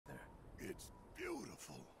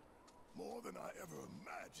More than I ever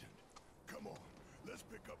imagined. Come on, let's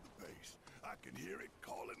pick up the pace. I can hear it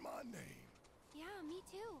calling my name. Yeah, me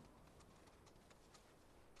too.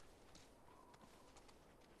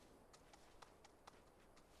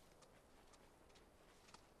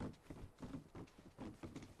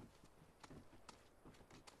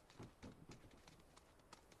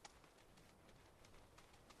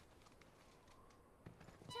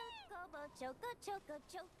 Choco,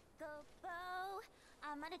 chocobo.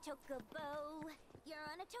 I'm on a chocobo. You're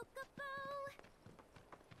on a chocobo.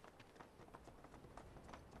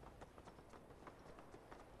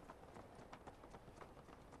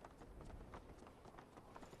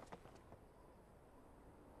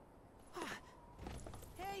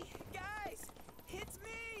 Hey, guys! It's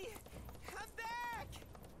me! I'm back!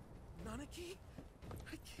 Nanaki?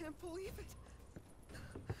 I can't believe it.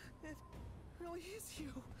 It really is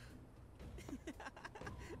you.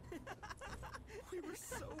 We were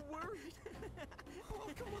so worried.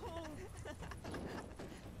 Welcome home.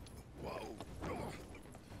 Whoa, come on.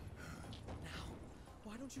 Now,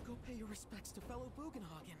 why don't you go pay your respects to fellow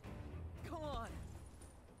Bugenhagen? Come on.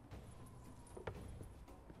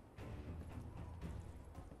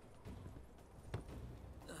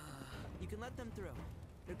 You can let them through.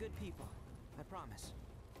 They're good people. I promise.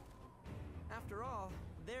 After all,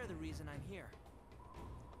 they're the reason I'm here.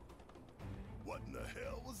 What in the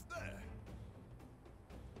hell was that?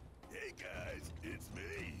 Hey guys, it's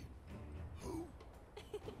me. Who?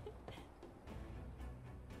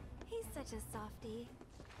 He's such a softie.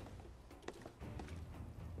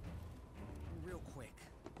 Real quick,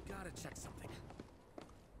 gotta check something.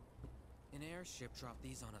 An airship dropped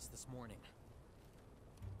these on us this morning.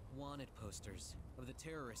 Wanted posters of the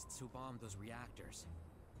terrorists who bombed those reactors.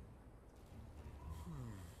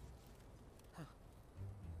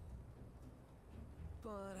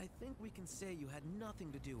 But I think we can say you had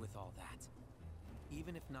nothing to do with all that.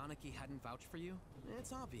 Even if Nanaki hadn't vouched for you,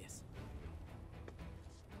 it's obvious.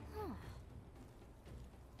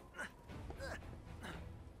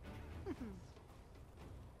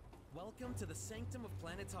 Welcome to the sanctum of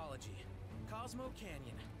planetology, Cosmo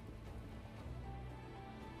Canyon.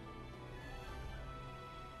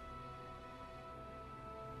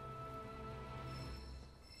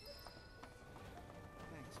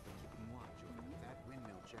 Thanks for keeping watch over me. That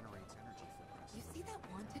windmill generates energy for us. You see that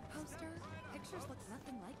wanted poster? Pictures look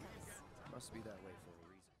nothing like us. Must be that way for a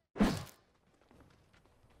reason.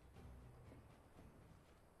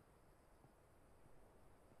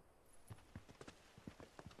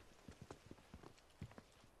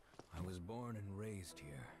 I was born and raised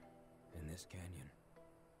here, in this canyon.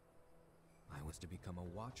 I was to become a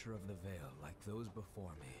watcher of the Veil like those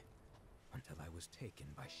before me, until I was taken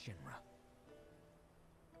by Shinra.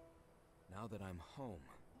 Now that I'm home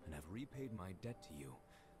and have repaid my debt to you,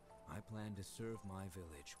 I plan to serve my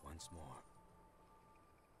village once more.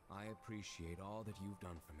 I appreciate all that you've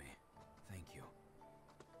done for me. Thank you.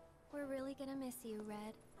 We're really gonna miss you,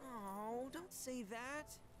 Red. Oh, don't say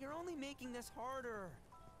that. You're only making this harder.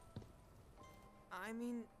 I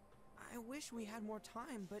mean, I wish we had more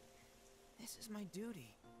time, but this is my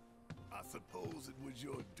duty. I suppose it was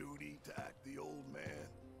your duty to act the old man.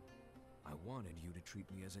 I wanted you to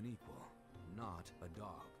treat me as an equal, not a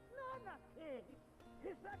dog. Nanaki!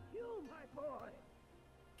 Is that you, my boy?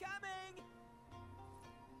 Coming!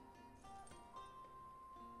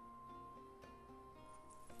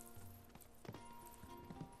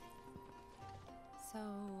 So,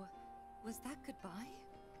 was that goodbye?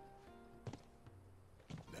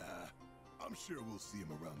 Nah, I'm sure we'll see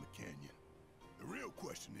him around the canyon. The real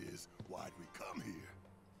question is, why'd we come here?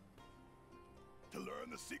 To learn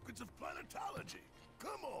the secrets of planetology.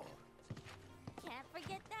 Come on! Can't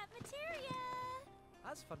forget that materia!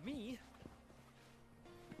 As for me...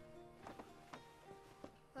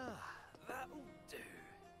 that'll do.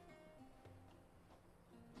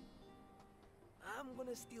 I'm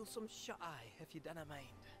gonna steal some shut-eye, if you don't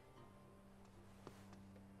mind.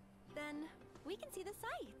 Then we can see the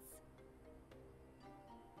sights.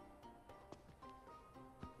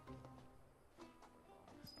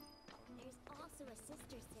 There's also a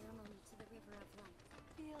sister ceremony to the River of Light.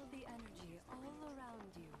 Feel the energy all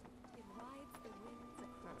around you. It rides the winds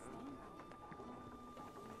across the ground.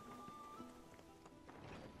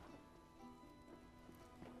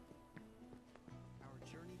 Our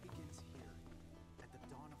journey begins here, at the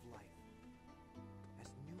dawn of life. As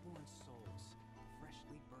newborn souls,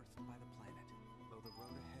 freshly birthed by the planet. Though the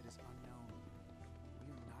road ahead is unknown,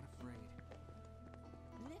 we are not afraid.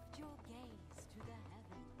 Lift your gaze to the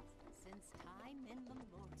heavens, since time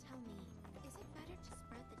immemorial. Tell me, is it better to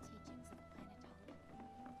spread the teachings of planetology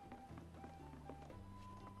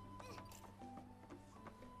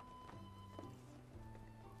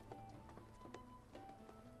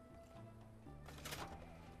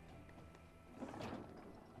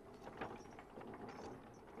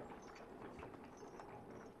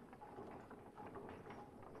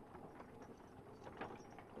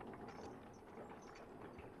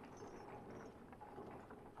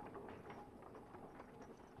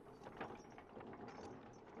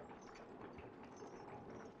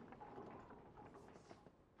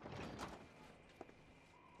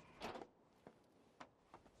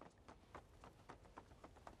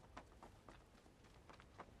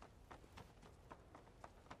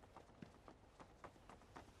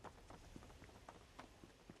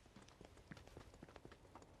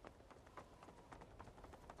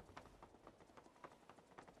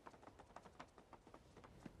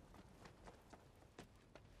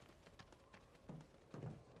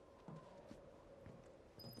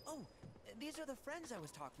These are the friends I was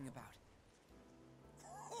talking about.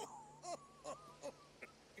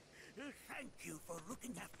 Thank you for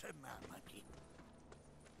looking after Nanaki.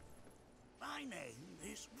 My name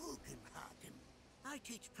is Rugenhagen. I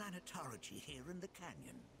teach planetology here in the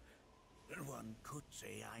canyon. One could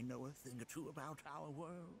say I know a thing or two about our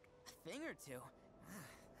world. A thing or two?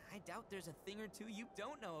 I doubt there's a thing or two you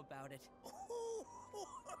don't know about it.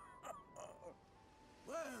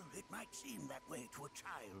 Well, it might seem that way to a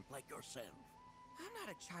child like yourself. I'm not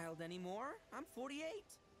a child anymore. I'm 48.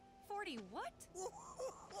 40 what?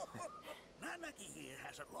 Nanaki here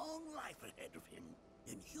has a long life ahead of him.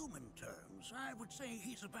 In human terms, I would say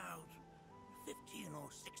he's about 15 or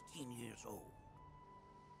 16 years old.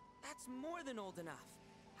 That's more than old enough.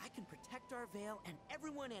 I can protect our Veil and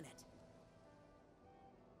everyone in it.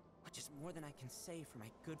 Which is more than I can say for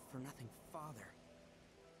my good-for-nothing father.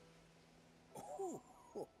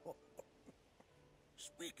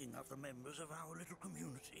 Speaking of the members of our little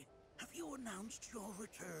community, have you announced your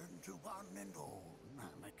return to one and all,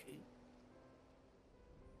 Nanaki?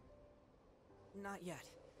 Not yet.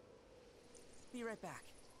 Be right back.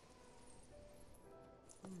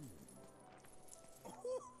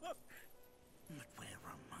 But where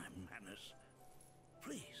are my manners?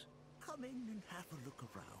 Please, come in and have a look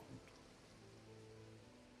around.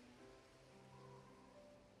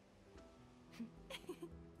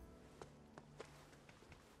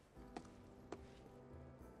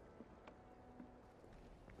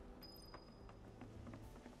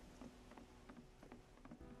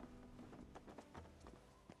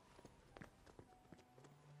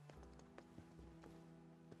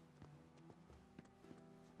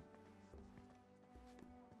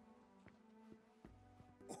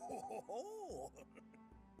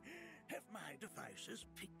 Have my devices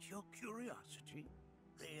piqued your curiosity?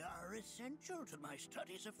 They are essential to my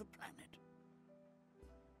studies of the planet.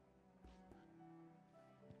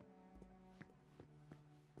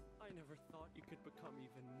 I never thought you could become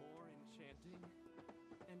even more enchanting.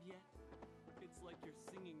 And yet, it's like you're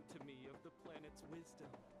singing to me of the planet's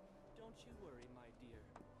wisdom. Don't you worry, my dear.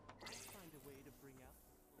 I'll find a way to bring out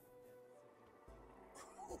the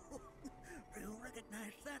full depths of your Do you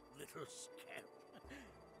recognize that little scamp?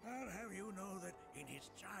 I'll have you know that in his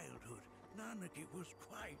childhood, Nanaki was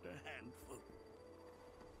quite a handful.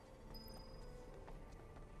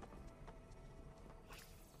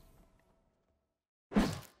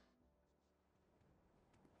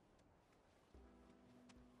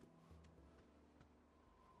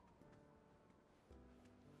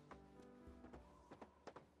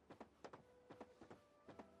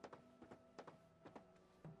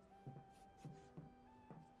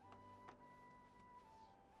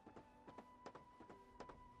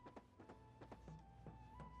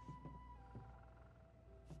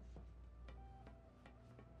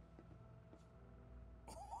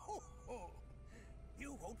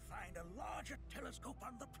 You won't find a larger telescope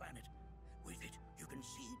on the planet. With it, you can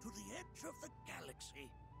see to the edge of the galaxy.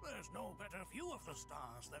 There's no better view of the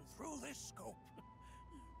stars than through this scope.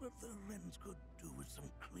 But the lens could do with some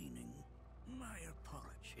cleaning. My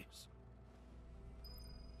apologies.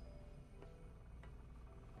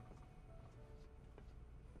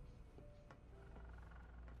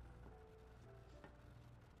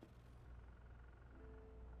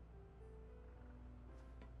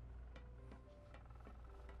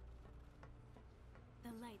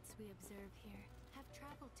 The lights we observe here have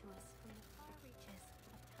traveled to us from the far reaches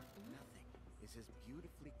of time. Nothing is as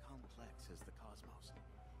beautifully complex as the cosmos.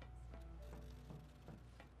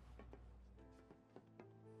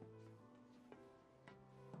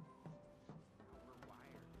 We're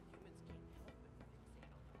wired. Humans can't help but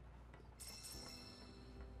fixate on the past.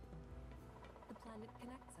 The planet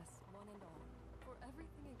connects us, one and all, for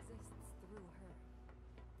everything exists through her.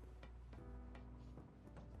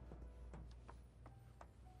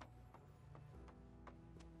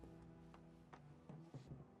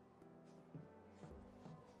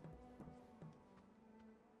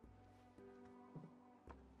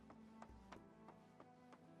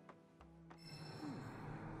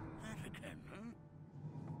 That again, huh?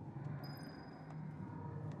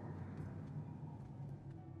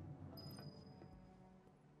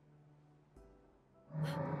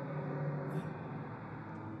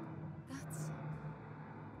 That's...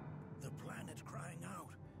 The planet crying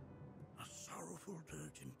out. A sorrowful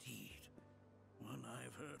dirge indeed. One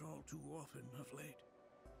I've heard all too often of late.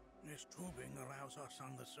 This tubing allows us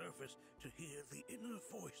on the surface to hear the inner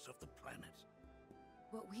voice of the planet.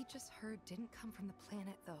 What we just heard didn't come from the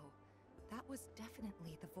planet, though. That was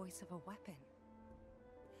definitely the voice of a weapon.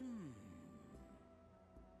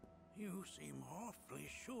 You seem awfully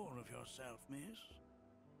sure of yourself, miss.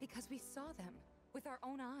 Because we saw them with our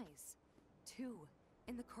own eyes. 2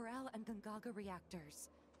 in the Corral and Gungaga reactors.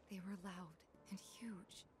 They were loud and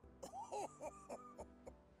huge.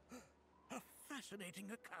 A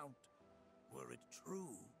fascinating account, were it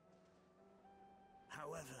true.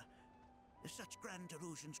 However, such grand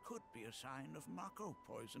delusions could be a sign of Mako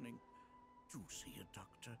poisoning. Do see a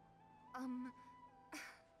doctor.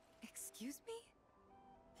 Excuse me?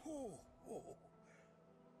 Oh.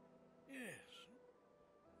 Yes.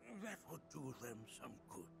 That would do them some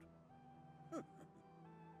good.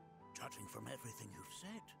 Judging from everything you've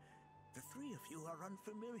said, the 3 of you are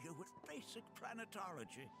unfamiliar with basic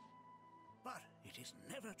planetology. But it is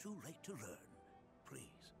never too late to learn.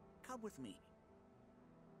 Please, come with me.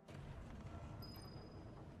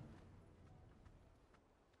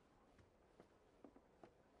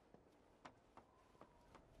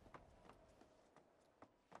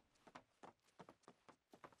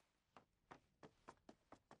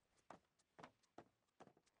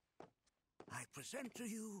 I present to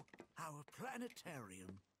you our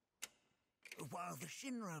planetarium. While the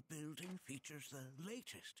Shinra building features the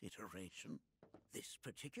latest iteration, this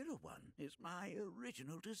particular one is my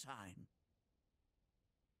original design.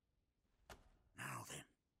 Now then,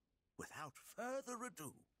 without further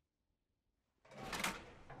ado,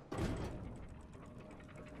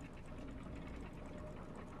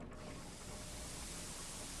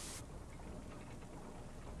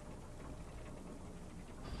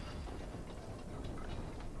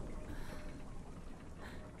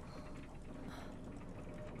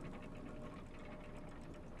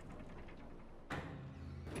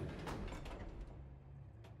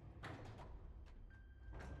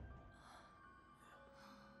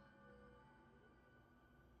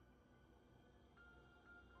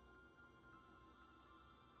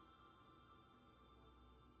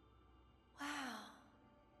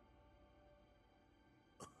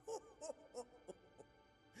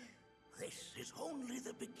 this is only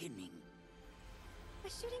the beginning. A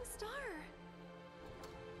shooting star!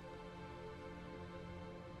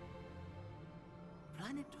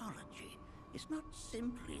 Planetology is not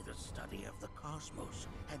simply the study of the cosmos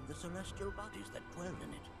and the celestial bodies that dwell in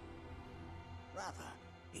it. Rather,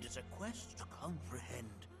 it is a quest to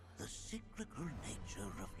comprehend the cyclical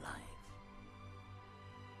nature of life.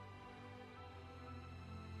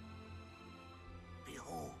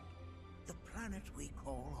 Behold, the planet we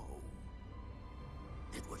call home.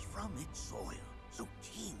 It was from its soil, so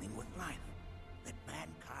teeming with life, that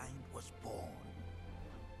mankind was born.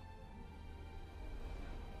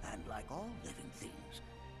 And like all living things,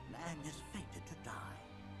 man is fated to die.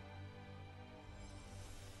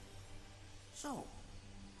 So,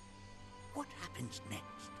 what happens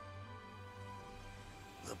next?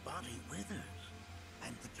 The body withers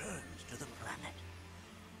and returns to the planet.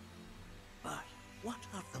 But what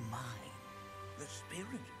of the mind, the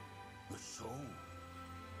spirit, the soul?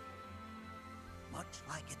 Much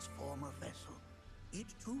like its former vessel, it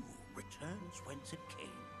too returns whence it came.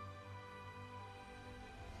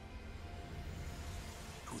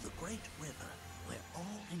 To the great river where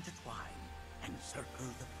all intertwine and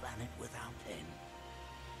circle the planet without end.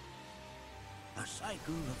 A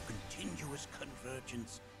cycle of continuous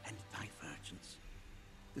convergence and divergence.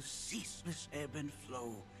 The ceaseless ebb and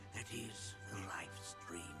flow that is the life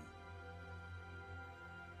stream.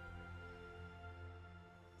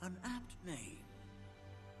 An apt name,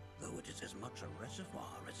 though it is as much a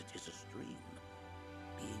reservoir as it is a stream,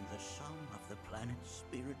 being the sum of the planet's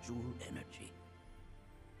spiritual energy.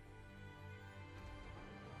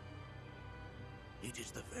 It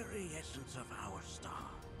is the very essence of our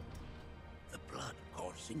star, the blood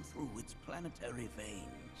coursing through its planetary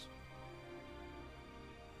veins.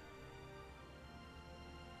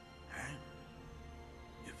 And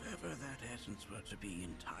if ever that essence were to be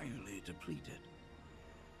entirely depleted,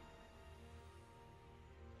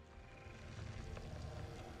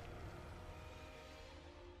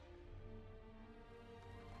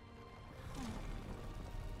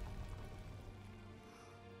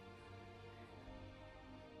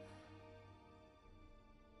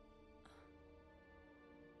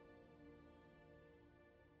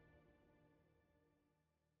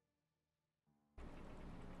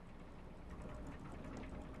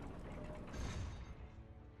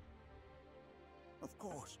 of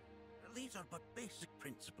course, these are but basic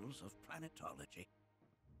principles of planetology.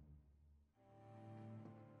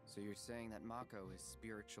 So you're saying that Mako is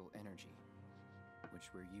spiritual energy, which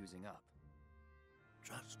we're using up?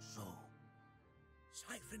 Just so.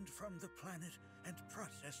 Siphoned from the planet and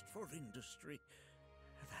processed for industry,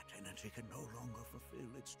 that energy can no longer fulfill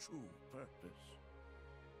its true purpose.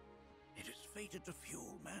 It is fated to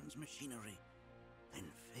fuel man's machinery, then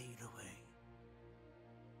fade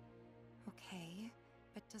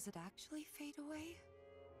does it actually fade away?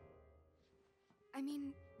 I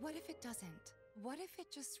mean, what if it doesn't? What if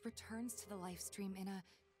it just returns to the life stream in a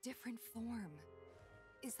different form?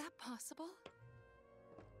 Is that possible?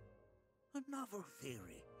 A novel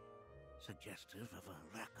theory, suggestive of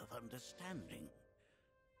a lack of understanding.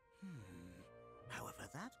 However,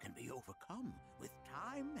 that can be overcome with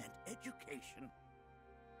time and education.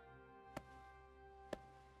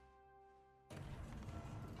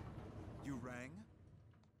 You rang?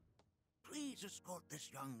 Please escort this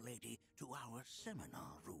young lady to our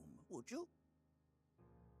seminar room, would you?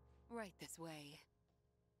 Right this way.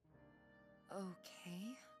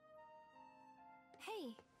 Okay.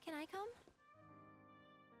 Hey, can I come?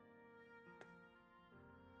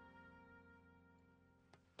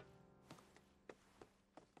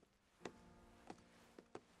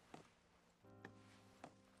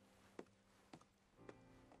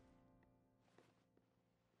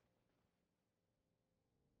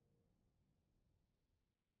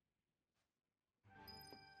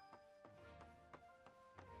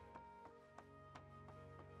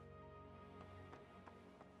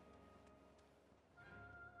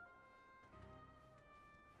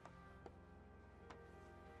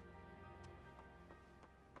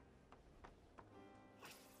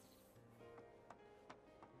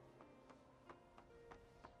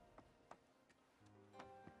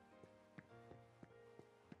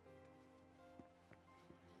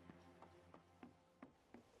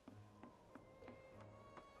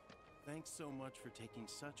 Thanks so much for taking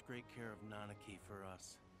such great care of Nanaki for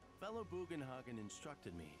us. Fellow Bugenhagen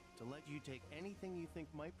instructed me to let you take anything you think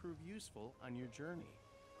might prove useful on your journey.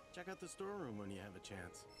 Check out the storeroom when you have a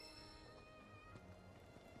chance.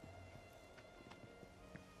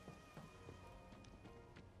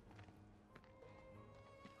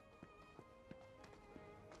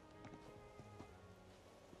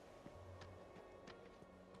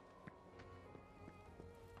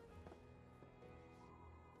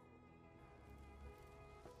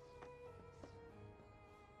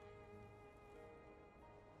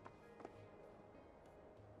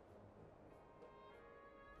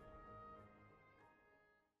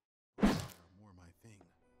 More my thing.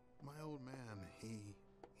 My old man,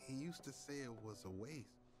 he used to say it was a waste.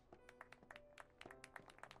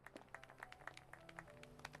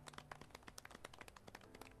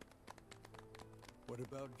 What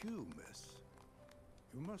about you, miss?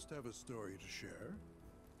 You must have a story to share.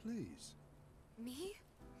 Please. Me?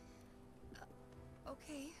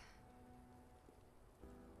 Okay.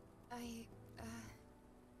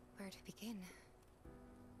 Where to begin?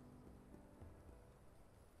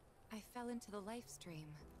 I fell into the life stream.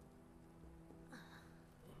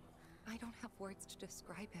 I don't have words to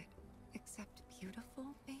describe it, except beautiful,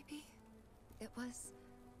 maybe? It was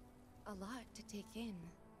a lot to take in.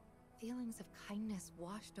 Feelings of kindness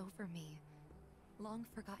washed over me.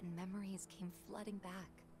 Long-forgotten memories came flooding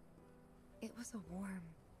back. It was a warm,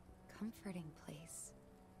 comforting place.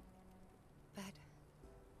 But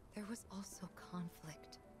there was also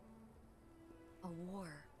conflict. A war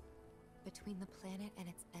between the planet and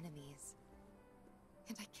its enemies.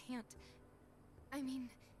 And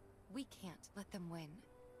we can't let them win.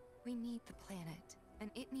 We need the planet, and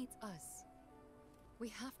it needs us. We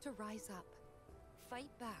have to rise up, fight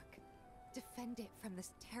back, defend it from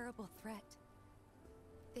this terrible threat.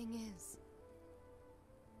 Thing is,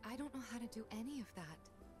 I don't know how to do any of that.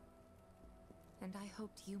 And I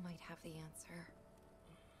hoped you might have the answer.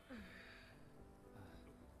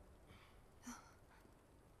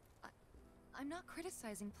 I'm not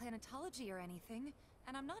criticizing planetology or anything,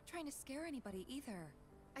 and I'm not trying to scare anybody either.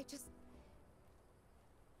 I just...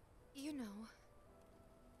 you know...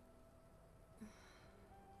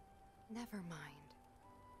 Never mind.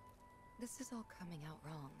 This is all coming out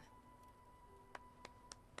wrong.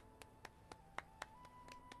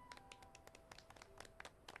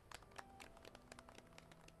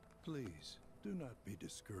 Please, do not be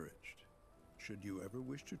discouraged. Should you ever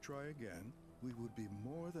wish to try again, we would be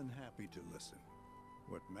more than happy to listen.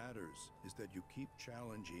 What matters is that you keep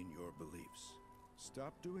challenging your beliefs.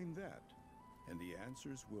 Stop doing that, and the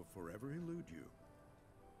answers will forever elude you.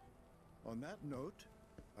 On that note,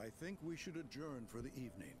 I think we should adjourn for the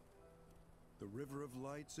evening. The River of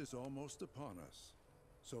Lights is almost upon us,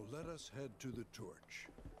 so let us head to the torch.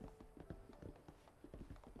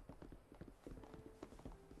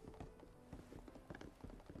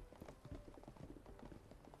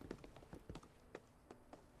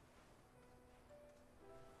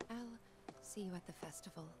 I'll see you at the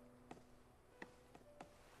festival.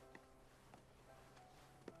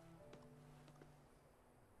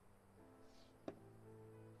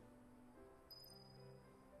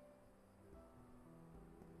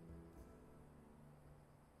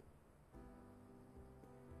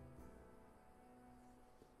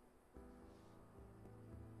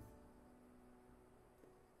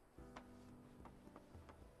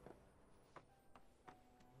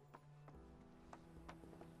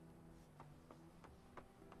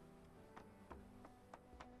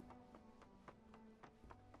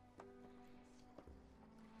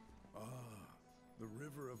 The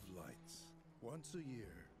River of Lights. Once a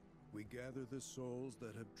year, we gather the souls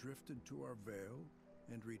that have drifted to our veil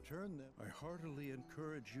and return them. I heartily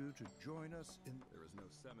encourage you to join us in... There is no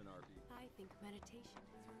seminar being... I think meditation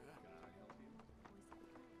is Can I help you?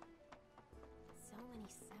 So many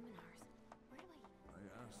seminars. Where do I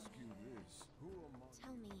ask you this. Who among...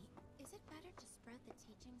 Tell me, is it better to spread the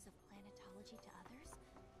teachings of planetology to others,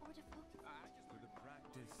 or to focus... Through the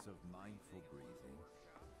practice of mindful breathing,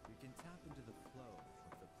 we can tap into the flow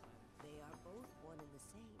of the planet. They are both one and the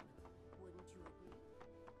same. Wouldn't you agree?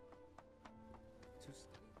 To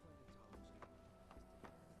study planetology.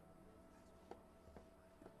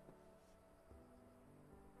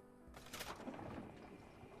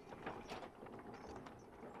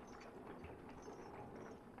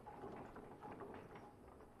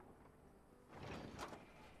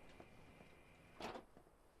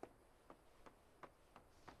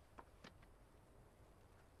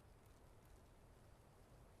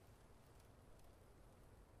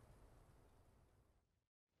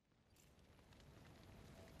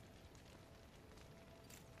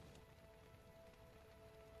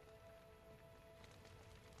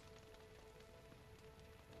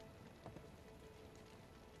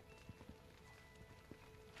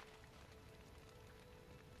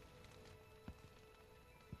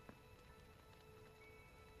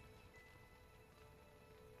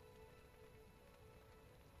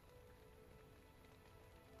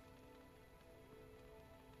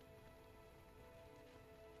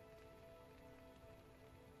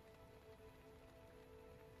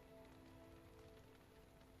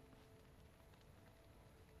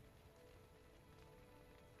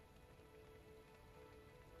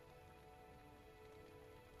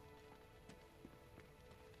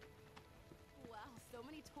 So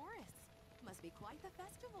many tourists. Must be quite the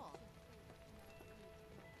festival.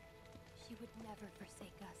 She would never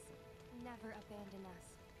forsake us, never abandon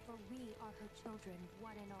us, for we are her children,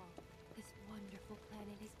 one and all. This wonderful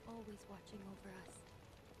planet is always watching over us,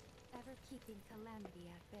 ever keeping calamity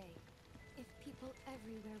at bay. If people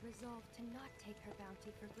everywhere resolved to not take her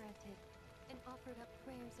bounty for granted, and offered up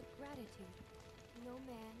prayers of gratitude, no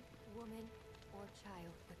man, woman, or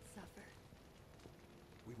child would suffer.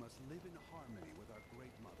 We must live in harmony with our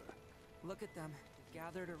Great Mother. Look at them,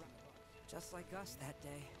 gathered around, just like us that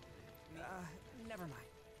day. Never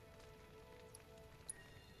mind.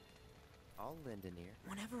 I'll lend an ear.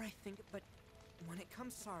 Whenever I think, but when it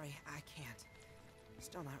comes, sorry, I can't.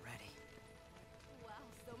 Still not ready. Wow,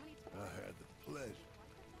 so many I had the pleasure.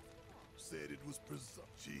 Said it was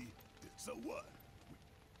she did. So what?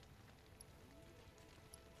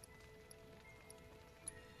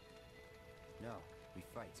 No, we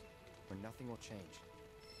fight, or nothing will change.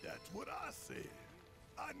 That's what I said.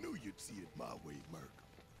 I knew you'd see it my way, Merc.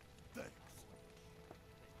 Thanks.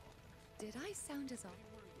 Did I sound as all?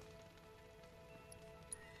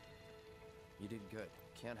 You did good.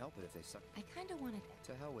 Can't help it if they suck. I kinda wanted...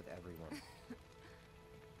 To hell with everyone.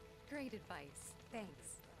 Great advice.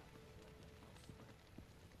 Thanks.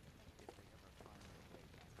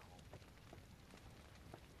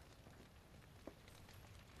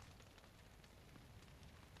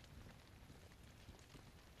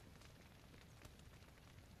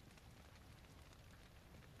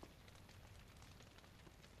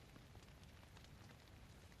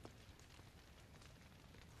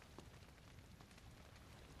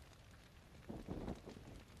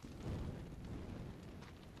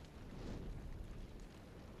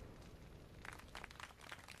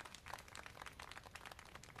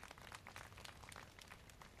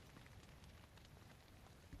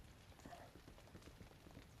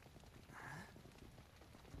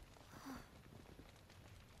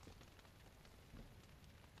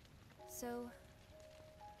 So,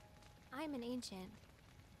 I'm an ancient.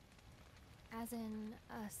 As in,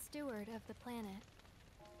 a steward of the planet.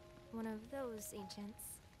 One of those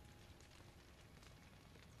ancients.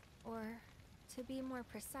 Or, to be more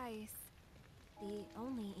precise, the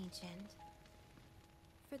only ancient.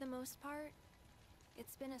 For the most part,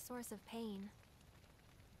 it's been a source of pain.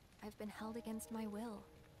 I've been held against my will.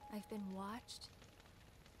 I've been watched.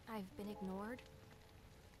 I've been ignored.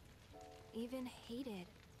 Even hated.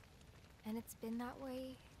 And it's been that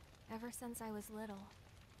way ever since I was little.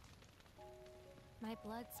 My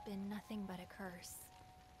blood's been nothing but a curse.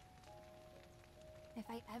 If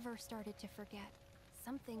I ever started to forget,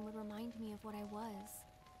 something would remind me of what I was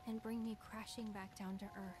and bring me crashing back down to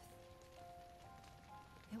earth.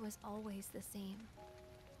 It was always the same.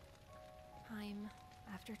 Time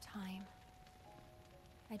after time.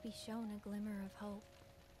 I'd be shown a glimmer of hope,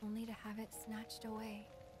 only to have it snatched away.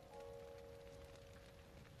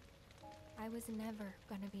 I was never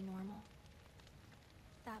gonna be normal.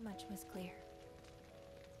 That much was clear.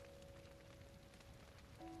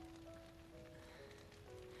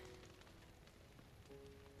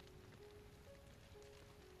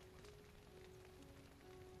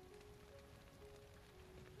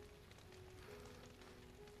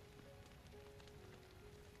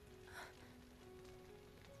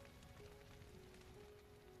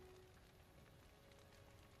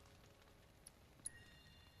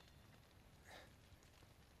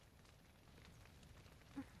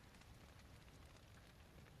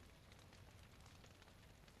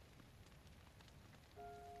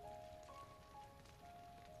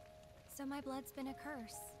 So my blood's been a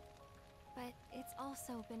curse, but it's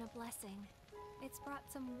also been a blessing. It's brought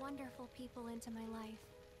some wonderful people into my life,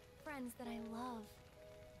 friends that I love.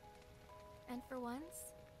 And for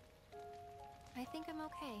once, I think I'm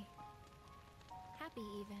okay. Happy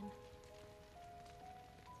even.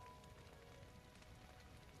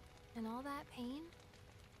 And all that pain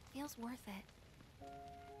feels worth it.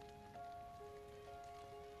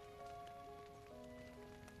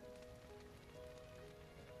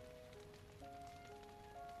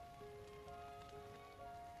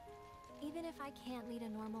 Even if I can't lead a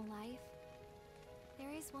normal life,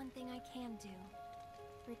 there is one thing I can do.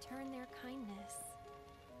 Return their kindness.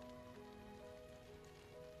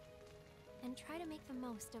 And try to make the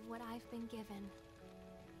most of what I've been given.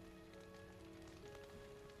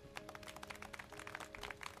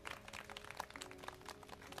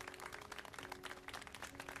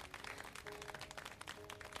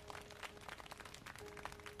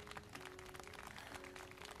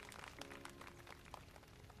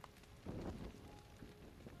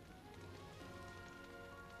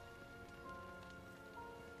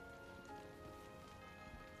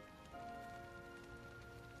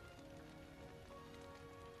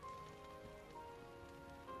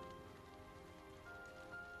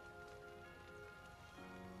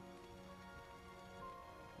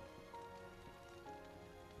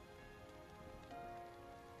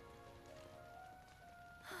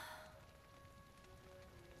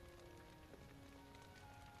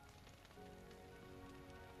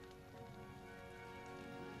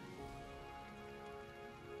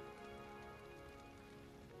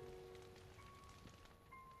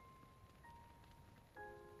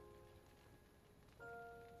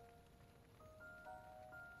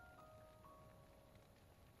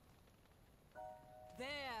 There!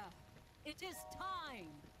 It is time!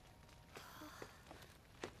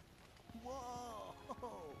 Whoa!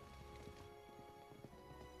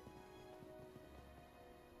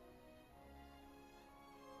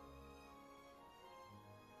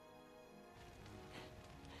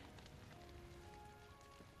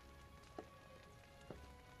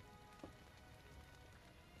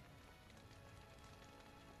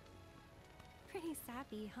 Pretty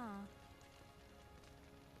sappy, huh?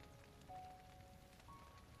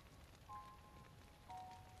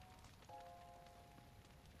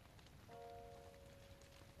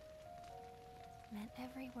 Meant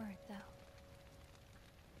every word, though.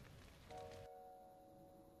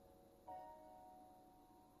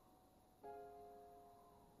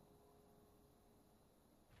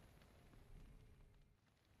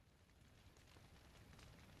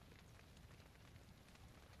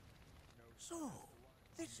 So,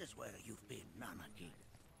 this is where you've been, Nanaki.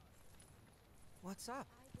 What's up?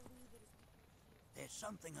 There's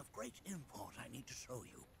something of great import I need to show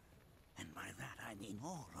you. And by that I mean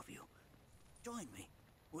all of you. Join me,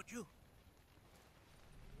 would you?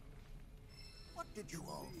 What did you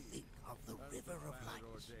all think of the River of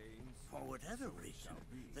Lights? For whatever reason,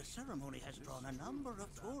 the ceremony has drawn a number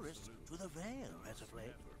of tourists to the Vale as of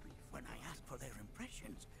late. When I ask for their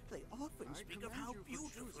impressions, they often speak of how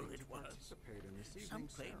beautiful it was. Some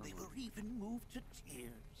claim they were even moved to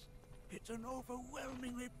tears. It's an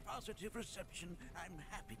overwhelmingly positive reception, I'm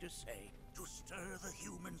happy to say. To stir the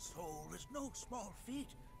human soul is no small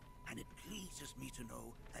feat, and it pleases me to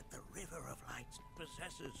know that the River of Lights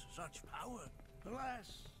possesses such power.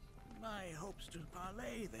 Alas, my hopes to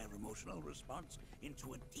parlay their emotional response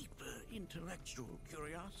into a deeper intellectual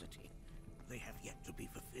curiosity, they have yet to be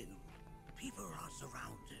fulfilled. People are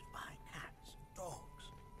surrounded by cats, dogs,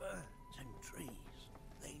 birds, and trees.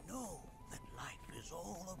 They know that life is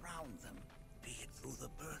all around them, be it through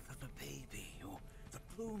the birth of a baby or the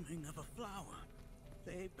blooming of a flower.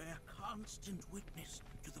 They bear constant witness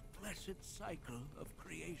to the blessed cycle of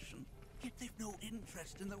creation, yet they've no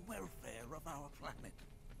interest in the welfare of our planet.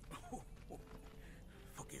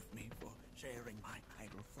 Forgive me for sharing my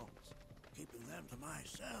idle thoughts. Keeping them to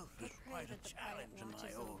myself is quite a challenge in my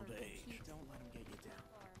old age. Don't let him get you down.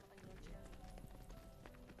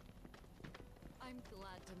 I'm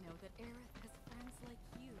glad to know that Aerith has friends like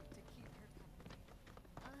you to